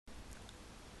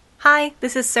Hi,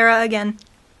 this is Sarah again.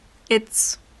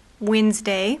 It's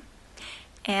Wednesday,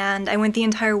 and I went the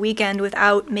entire weekend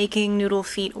without making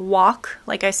noodleFeet walk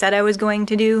like I said I was going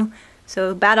to do,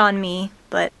 so bad on me,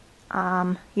 but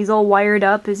he's all wired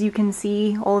up, as you can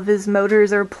see. All of his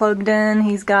motors are plugged in.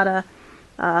 He's got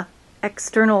a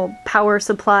external power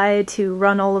supply to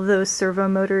run all of those servo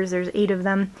motors. There's 8 of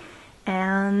them,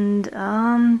 and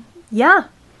yeah,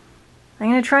 I'm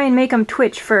gonna try and make him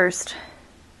twitch first.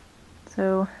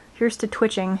 So here's to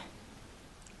twitching.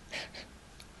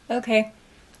 Okay.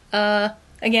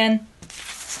 Again,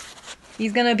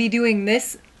 he's gonna be doing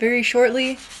this very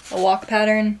shortly, a walk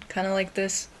pattern, kind of like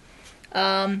this.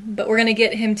 But we're gonna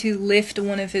get him to lift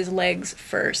one of his legs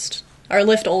first. Or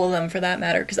lift all of them, for that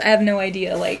matter, because I have no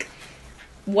idea, like,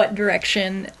 what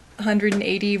direction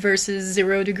 180 versus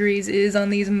 0 degrees is on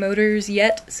these motors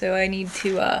yet, so I need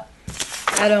to,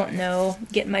 I don't know,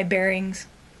 get my bearings.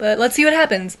 But let's see what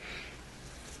happens.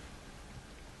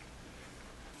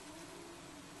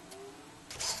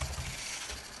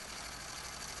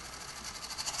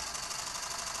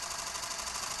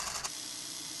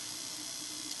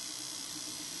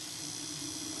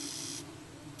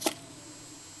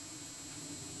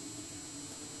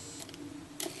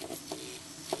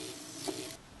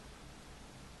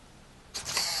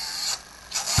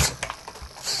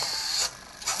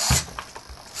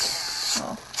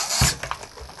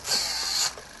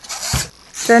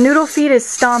 So noodleFeet is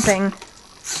stomping.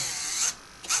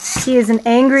 He is an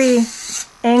angry,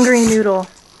 angry noodle.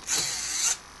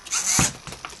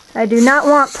 I do not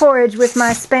want porridge with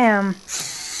my spam.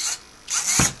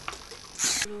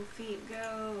 noodleFeet,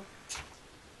 go.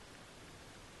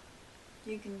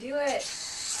 You can do it.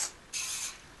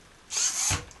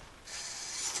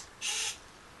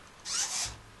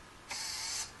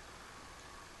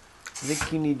 I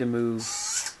think you need to move.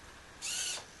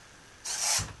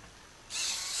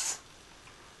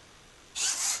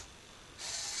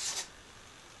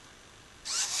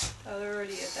 Oh, they're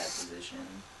already at that position.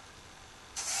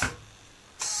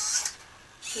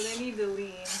 So they need to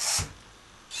lean.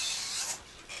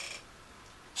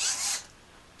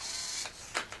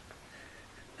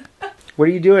 What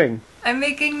are you doing? I'm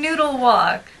making Noodle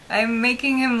walk. I'm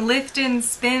making him lift and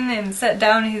spin and set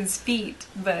down his feet,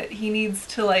 but he needs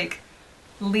to, like,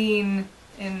 lean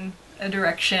in a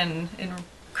direction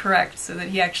correct so that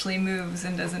he actually moves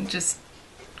and doesn't just,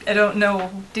 I don't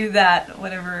know, do that,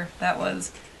 whatever that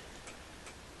was.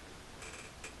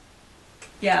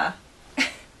 Yeah.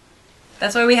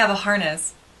 That's why we have a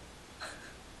harness.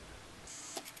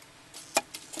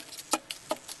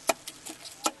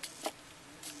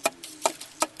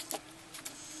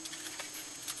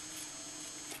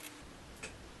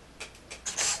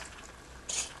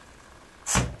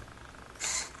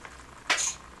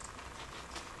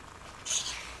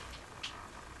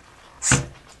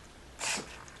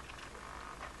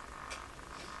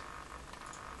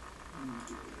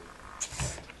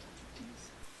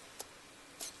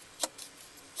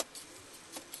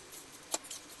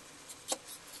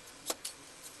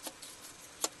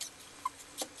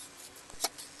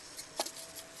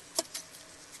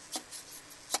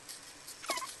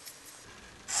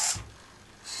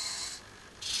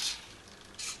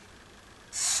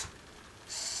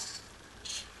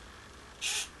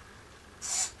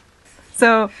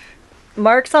 So,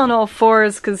 Mark's on all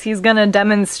fours because he's gonna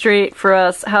demonstrate for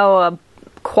us how a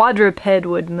quadruped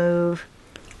would move.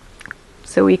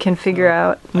 So we can figure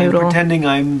out Noodle. I'm pretending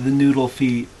I'm the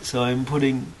noodleFeet, so I'm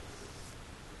putting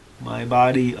my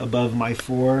body above my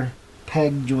 4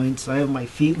 peg joints. I have my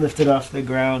feet lifted off the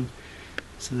ground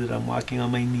so that I'm walking on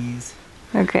my knees.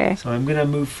 Okay. So I'm gonna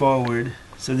move forward.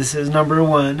 So this is number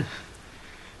 1,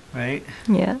 right?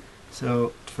 Yeah.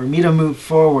 So for me to move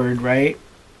forward, right,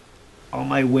 all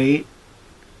my weight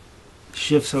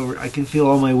shifts over. I can feel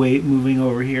all my weight moving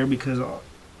over here because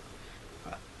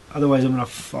otherwise I'm going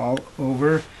to fall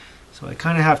over. So I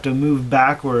kind of have to move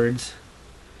backwards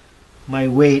my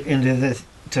weight into the,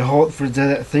 to hold, for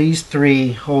these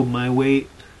 3 hold my weight,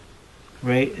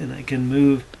 right? And I can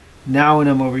move. Now when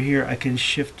I'm over here, I can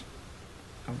shift.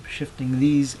 I'm shifting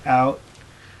these out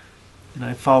and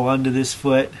I fall onto this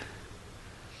foot.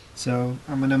 So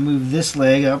I'm going to move this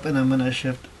leg up and I'm going to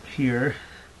shift here,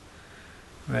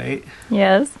 right?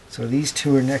 Yes. So these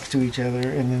 2 are next to each other,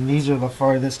 and then these are the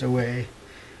farthest away.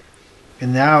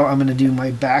 And now I'm going to do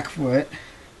my back foot,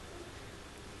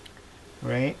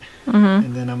 right? Mm-hmm.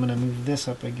 And then I'm going to move this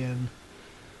up again.